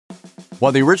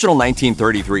While the original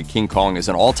 1933 King Kong is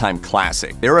an all-time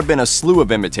classic, there have been a slew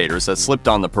of imitators that slipped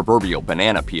on the proverbial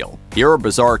banana peel. Here are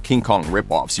bizarre King Kong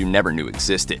ripoffs you never knew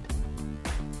existed.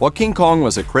 While King Kong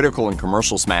was a critical and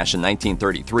commercial smash in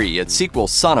 1933, its sequel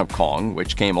Son of Kong,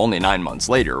 which came only 9 months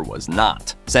later, was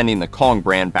not, sending the Kong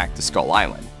brand back to Skull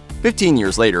Island. 15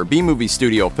 years later, B-movie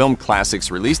studio Film Classics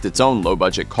released its own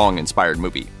low-budget Kong-inspired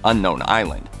movie, Unknown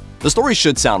Island. The story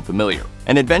should sound familiar.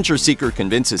 An adventure seeker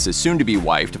convinces his soon-to-be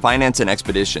wife to finance an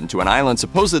expedition to an island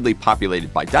supposedly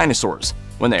populated by dinosaurs.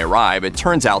 When they arrive, it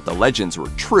turns out the legends were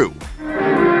true.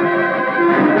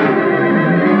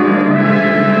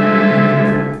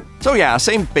 So yeah,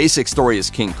 same basic story as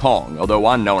King Kong, although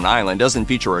Unknown Island doesn't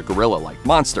feature a gorilla-like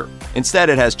monster. Instead,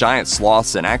 it has giant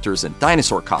sloths and actors in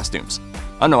dinosaur costumes.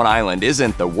 Unknown Island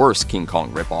isn't the worst King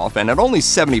Kong ripoff, and at only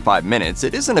 75 minutes,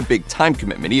 it isn't a big time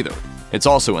commitment either. It's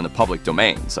also in the public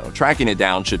domain, so tracking it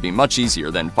down should be much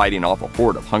easier than fighting off a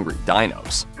horde of hungry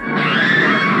dinos.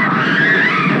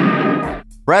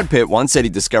 Brad Pitt once said he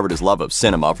discovered his love of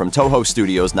cinema from Toho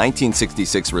Studios'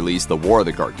 1966 release The War of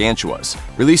the Gargantuas,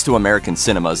 released to American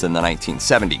cinemas in the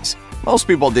 1970s. Most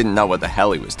people didn't know what the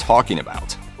hell he was talking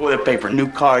about. Toilet paper, new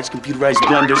cars, computerized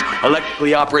blenders,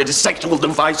 electrically operated sexual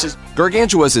devices.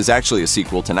 Gargantuas is actually a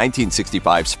sequel to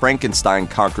 1965's Frankenstein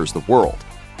Conquers the World,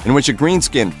 in which a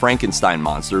green-skinned Frankenstein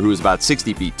monster who is about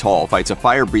 60 feet tall fights a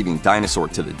fire-breathing dinosaur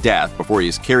to the death before he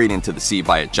is carried into the sea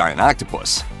by a giant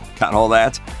octopus. Got all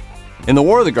that? In The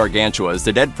War of the Gargantuas,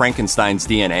 the dead Frankenstein's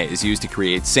DNA is used to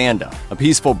create Sanda, a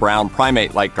peaceful brown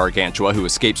primate-like gargantua who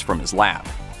escapes from his lab.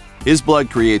 His blood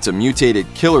creates a mutated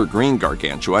killer green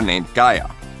gargantua named Gaia.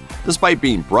 Despite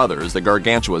being brothers, the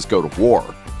gargantuas go to war.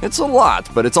 It's a lot,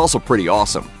 but it's also pretty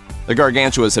awesome. The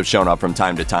Gargantuas have shown up from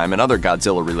time to time in other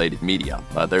Godzilla-related media,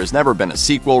 but there's never been a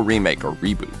sequel, remake, or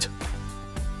reboot.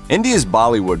 India's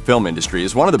Bollywood film industry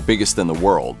is one of the biggest in the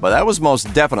world, but that was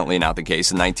most definitely not the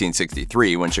case in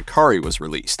 1963 when Shikari was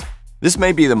released. This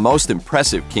may be the most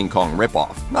impressive King Kong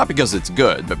ripoff, not because it's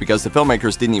good, but because the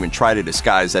filmmakers didn't even try to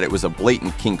disguise that it was a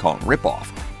blatant King Kong ripoff.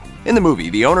 In the movie,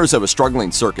 the owners of a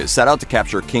struggling circus set out to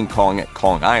capture King Kong at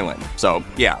Kong Island, so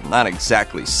yeah, not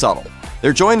exactly subtle.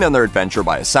 They're joined on their adventure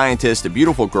by a scientist, a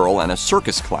beautiful girl, and a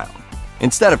circus clown.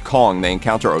 Instead of Kong, they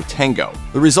encounter Otango,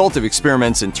 the result of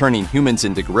experiments in turning humans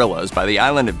into gorillas by the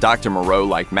island of Dr.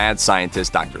 Moreau-like mad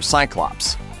scientist Dr.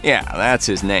 Cyclops. Yeah, that's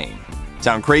his name.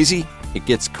 Sound crazy? It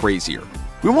gets crazier.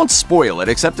 We won't spoil it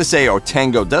except to say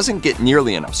Otango doesn't get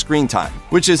nearly enough screen time,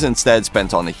 which is instead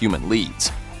spent on the human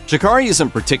leads. Shikari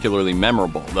isn't particularly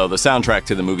memorable, though the soundtrack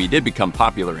to the movie did become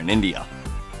popular in India.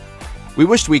 We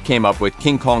wished we came up with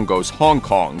King Kong Goes Hong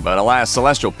Kong, but alas,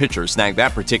 Celestial Pictures snagged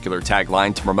that particular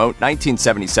tagline to promote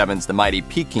 1977's The Mighty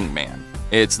Peking Man.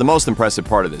 It's the most impressive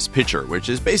part of this picture, which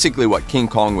is basically what King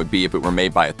Kong would be if it were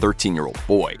made by a 13-year-old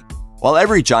boy. While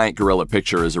every giant gorilla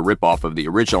picture is a ripoff of the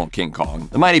original King Kong,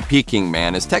 The Mighty Peking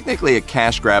Man is technically a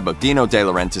cash grab of Dino De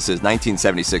Laurentiis'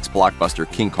 1976 blockbuster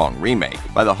King Kong remake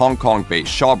by the Hong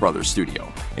Kong-based Shaw Brothers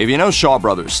studio. If you know Shaw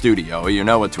Brothers studio, you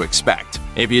know what to expect.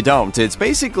 If you don't, it's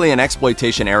basically an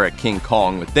exploitation-era King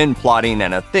Kong with thin plotting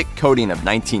and a thick coating of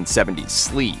 1970s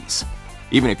sleaze.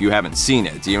 Even if you haven't seen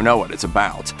it, you know what it's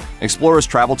about. Explorers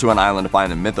travel to an island to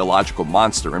find a mythological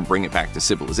monster and bring it back to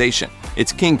civilization.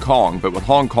 It's King Kong, but with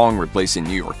Hong Kong replacing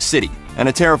New York City, and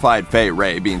a terrified Fei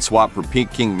Ray being swapped for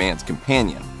Peking Man's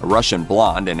companion, a Russian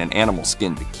blonde in an animal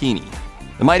skin bikini.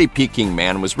 The Mighty Peking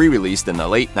Man was re-released in the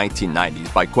late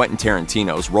 1990s by Quentin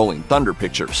Tarantino's Rolling Thunder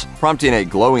Pictures, prompting a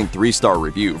glowing 3-star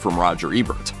review from Roger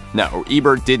Ebert. No,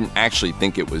 Ebert didn't actually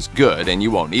think it was good, and you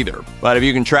won't either, but if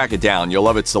you can track it down, you'll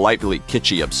love its delightfully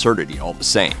kitschy absurdity all the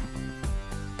same.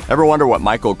 Ever wonder what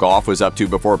Michael Gough was up to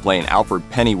before playing Alfred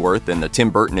Pennyworth in the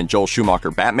Tim Burton and Joel Schumacher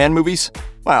Batman movies?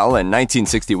 Well, in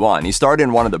 1961, he starred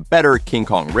in one of the better King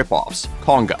Kong ripoffs,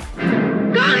 Konga.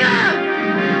 Konga!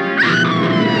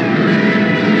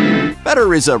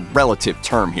 Better is a relative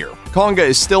term here. Konga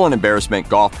is still an embarrassment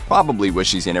Gough probably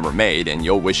wishes he never made, and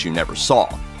you'll wish you never saw.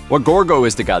 What Gorgo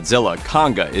is to Godzilla,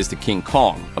 Konga is to King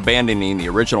Kong, abandoning the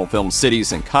original film's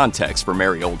cities and context for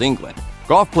merry old England.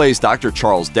 Gough plays Dr.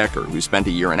 Charles Decker, who spent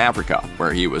a year in Africa,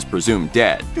 where he was presumed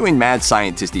dead, doing mad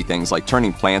scientisty things like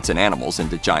turning plants and animals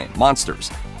into giant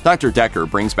monsters. Dr. Decker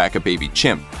brings back a baby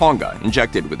chimp, Konga,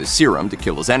 injected with his serum to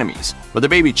kill his enemies, but the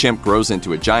baby chimp grows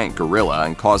into a giant gorilla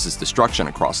and causes destruction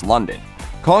across London.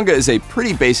 Konga is a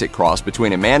pretty basic cross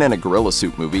between a man in a gorilla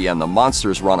suit movie and the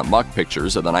Monsters Run Amok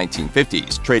pictures of the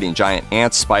 1950s, trading giant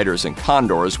ants, spiders, and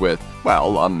condors with,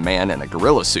 well, a man in a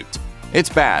gorilla suit. It's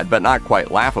bad, but not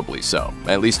quite laughably so,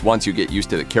 at least once you get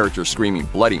used to the character screaming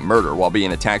bloody murder while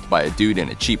being attacked by a dude in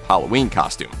a cheap Halloween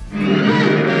costume.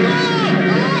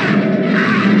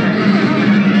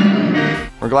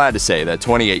 glad to say that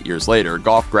 28 years later,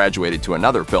 Goff graduated to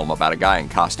another film about a guy in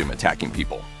costume attacking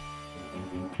people.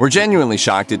 We're genuinely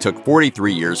shocked it took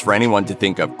 43 years for anyone to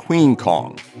think of Queen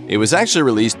Kong. It was actually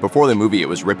released before the movie it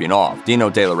was ripping off, Dino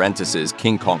De Laurentiis'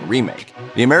 King Kong remake.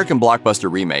 The American blockbuster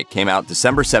remake came out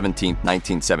December 17,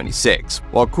 1976,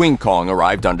 while Queen Kong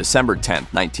arrived on December 10,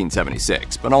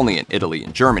 1976, but only in Italy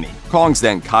and Germany. Kong's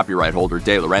then copyright holder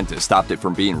De Laurentiis stopped it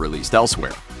from being released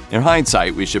elsewhere. In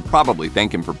hindsight, we should probably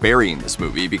thank him for burying this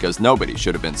movie because nobody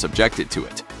should have been subjected to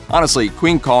it. Honestly,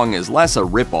 Queen Kong is less a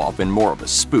ripoff and more of a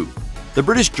spoof. The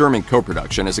British-German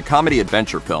co-production is a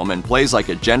comedy-adventure film and plays like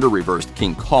a gender-reversed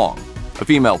King Kong. A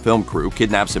female film crew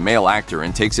kidnaps a male actor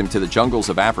and takes him to the jungles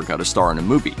of Africa to star in a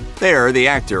movie. There, the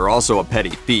actor, also a petty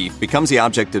thief, becomes the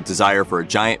object of desire for a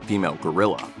giant female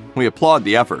gorilla. We applaud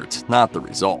the effort, not the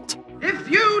result. If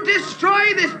you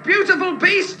destroy this beautiful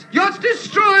beast, you're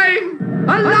destroying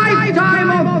a lifetime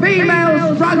of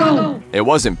female struggle! It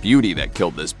wasn't beauty that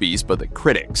killed this beast, but the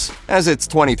critics, as its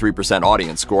 23%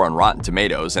 audience score on Rotten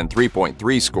Tomatoes and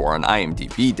 3.3 score on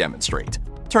IMDb demonstrate.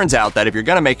 Turns out that if you're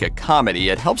gonna make a comedy,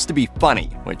 it helps to be funny,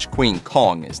 which Queen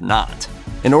Kong is not.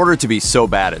 In order to be so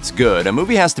bad it's good, a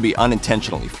movie has to be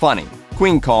unintentionally funny.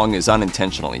 Queen Kong is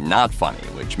unintentionally not funny,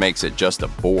 which makes it just a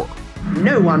bore.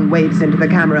 No one waves into the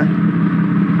camera.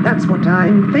 That's what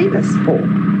I'm famous for.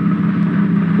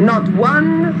 Not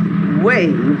one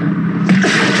wave.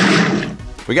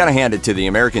 We gotta hand it to the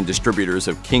American distributors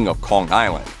of King of Kong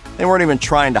Island. They weren't even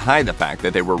trying to hide the fact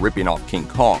that they were ripping off King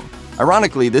Kong.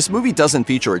 Ironically, this movie doesn't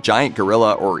feature a giant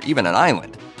gorilla or even an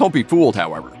island. Don't be fooled,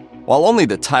 however. While only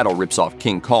the title rips off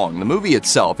King Kong, the movie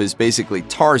itself is basically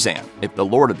Tarzan if the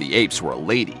Lord of the Apes were a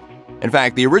lady. In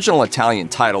fact, the original Italian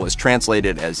title is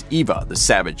translated as Eva, the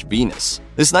Savage Venus.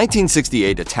 This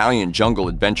 1968 Italian jungle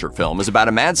adventure film is about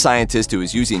a mad scientist who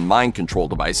is using mind control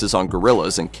devices on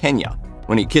gorillas in Kenya.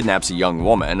 When he kidnaps a young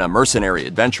woman, a mercenary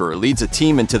adventurer leads a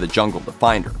team into the jungle to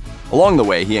find her. Along the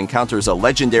way, he encounters a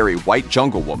legendary white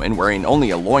jungle woman wearing only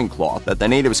a loincloth that the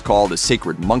natives call the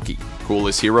Sacred Monkey.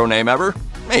 Coolest hero name ever?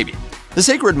 Maybe. The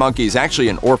Sacred Monkey is actually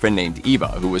an orphan named Eva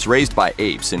who was raised by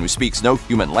apes and who speaks no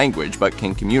human language but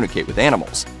can communicate with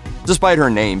animals. Despite her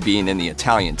name being in the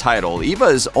Italian title, Eva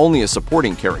is only a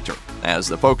supporting character, as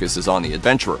the focus is on the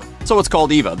adventurer. So it's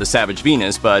called Eva, the Savage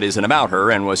Venus, but isn't about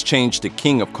her and was changed to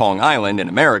King of Kong Island in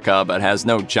America but has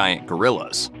no giant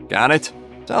gorillas. Got it?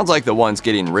 Sounds like the ones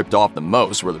getting ripped off the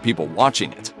most were the people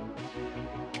watching it.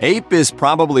 Ape is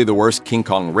probably the worst King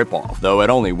Kong ripoff, though it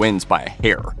only wins by a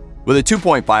hair. With a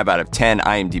 2.5 out of 10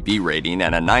 IMDb rating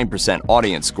and a 9%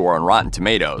 audience score on Rotten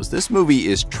Tomatoes, this movie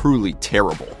is truly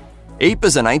terrible. Ape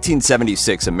is a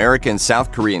 1976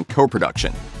 American-South Korean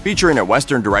co-production, featuring a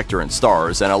Western director and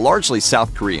stars and a largely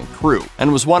South Korean crew,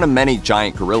 and was one of many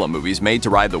giant gorilla movies made to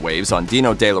ride the waves on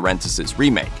Dino De Laurentiis'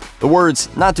 remake. The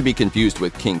words, not to be confused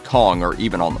with King Kong, are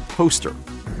even on the poster.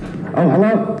 Oh,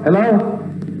 hello? Hello?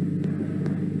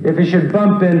 If you should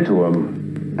bump into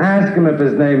him, ask him if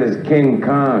his name is King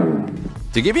Kong.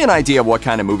 To give you an idea of what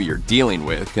kind of movie you're dealing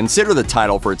with, consider the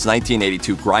title for its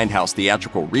 1982 Grindhouse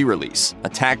theatrical re-release,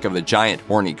 Attack of the Giant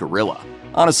Horny Gorilla.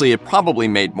 Honestly, it probably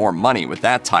made more money with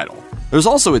that title. There's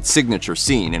also its signature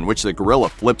scene in which the gorilla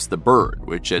flips the bird,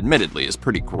 which admittedly is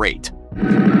pretty great.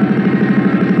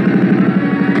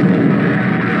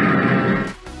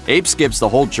 Ape skips the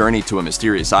whole journey to a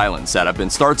mysterious island setup and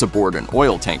starts aboard an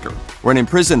oil tanker, where an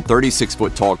imprisoned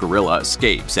 36-foot-tall gorilla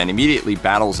escapes and immediately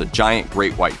battles a giant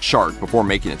great white shark before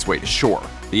making its way to shore.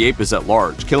 The ape is at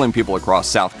large, killing people across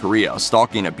South Korea,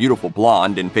 stalking a beautiful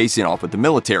blonde, and facing off with the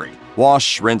military.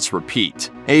 Wash, rinse, repeat.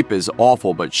 Ape is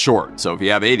awful but short, so if you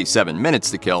have 87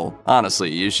 minutes to kill,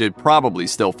 honestly, you should probably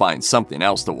still find something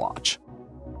else to watch.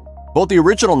 Both the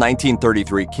original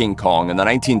 1933 King Kong and the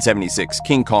 1976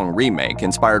 King Kong remake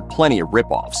inspired plenty of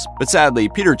ripoffs, but sadly,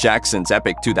 Peter Jackson's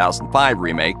epic 2005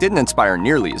 remake didn't inspire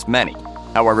nearly as many.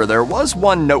 However, there was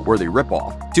one noteworthy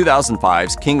ripoff,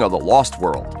 2005's King of the Lost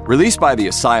World. Released by The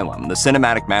Asylum, the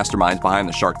cinematic masterminds behind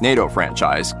the Sharknado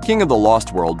franchise, King of the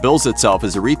Lost World bills itself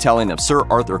as a retelling of Sir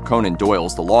Arthur Conan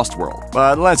Doyle's The Lost World.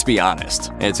 But let's be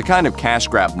honest, it's a kind of cash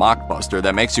grab mockbuster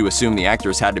that makes you assume the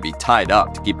actors had to be tied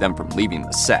up to keep them from leaving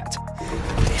the set.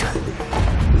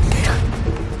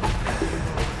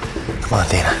 Come on,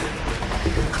 Dana.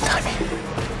 Untie me.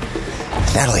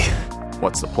 Natalie.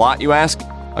 What's the plot, you ask?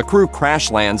 A crew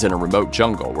crash lands in a remote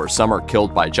jungle where some are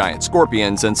killed by giant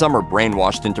scorpions and some are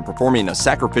brainwashed into performing a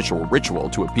sacrificial ritual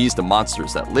to appease the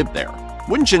monsters that live there.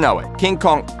 Wouldn't you know it, King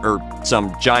Kong,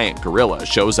 some giant gorilla,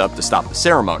 shows up to stop the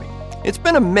ceremony. It's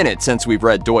been a minute since we've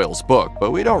read Doyle's book,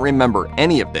 but we don't remember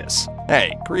any of this.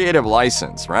 Hey, creative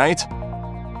license, right?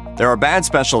 There are bad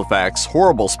special effects,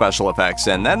 horrible special effects,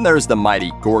 and then there's the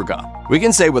Mighty Gorga. We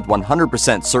can say with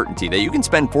 100% certainty that you can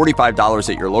spend $45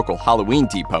 at your local Halloween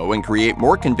depot and create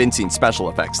more convincing special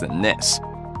effects than this.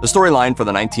 The storyline for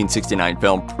the 1969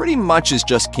 film pretty much is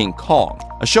just King Kong.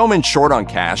 A showman short on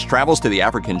cash travels to the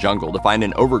African jungle to find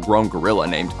an overgrown gorilla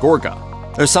named Gorga.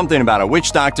 There's something about a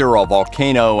witch doctor, a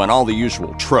volcano, and all the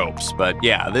usual tropes, but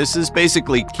yeah, this is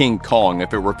basically King Kong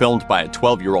if it were filmed by a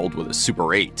 12-year-old with a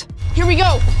Super 8. Here we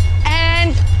go,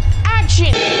 and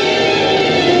action!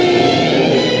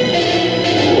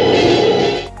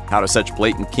 How do such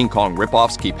blatant King Kong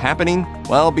ripoffs keep happening?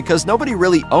 Well, because nobody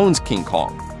really owns King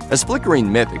Kong. As Flickering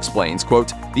Myth explains,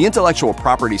 quote, "The intellectual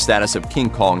property status of King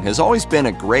Kong has always been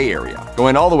a gray area,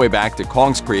 going all the way back to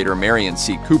Kong's creator Marion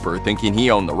C. Cooper thinking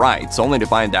he owned the rights, only to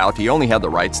find out he only had the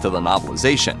rights to the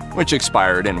novelization, which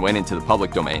expired and went into the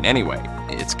public domain anyway.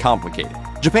 It's complicated."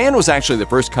 Japan was actually the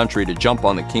first country to jump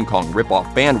on the King Kong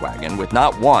ripoff bandwagon with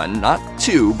not one, not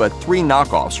two, but 3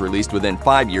 knockoffs released within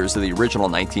 5 years of the original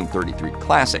 1933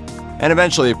 classic. And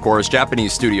eventually, of course,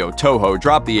 Japanese studio Toho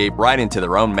dropped the ape right into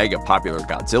their own mega-popular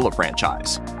Godzilla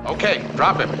franchise. Okay,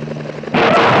 drop him.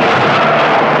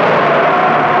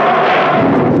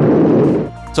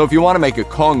 So if you want to make a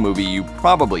Kong movie, you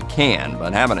probably can,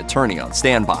 but have an attorney on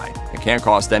standby. It can't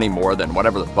cost any more than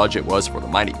whatever the budget was for the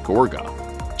Mighty Gorga.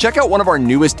 Check out one of our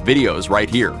newest videos right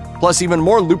here. Plus, even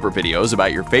more Looper videos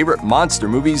about your favorite monster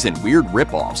movies and weird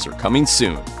ripoffs are coming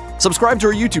soon. Subscribe to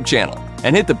our YouTube channel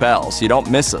and hit the bell so you don't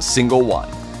miss a single one.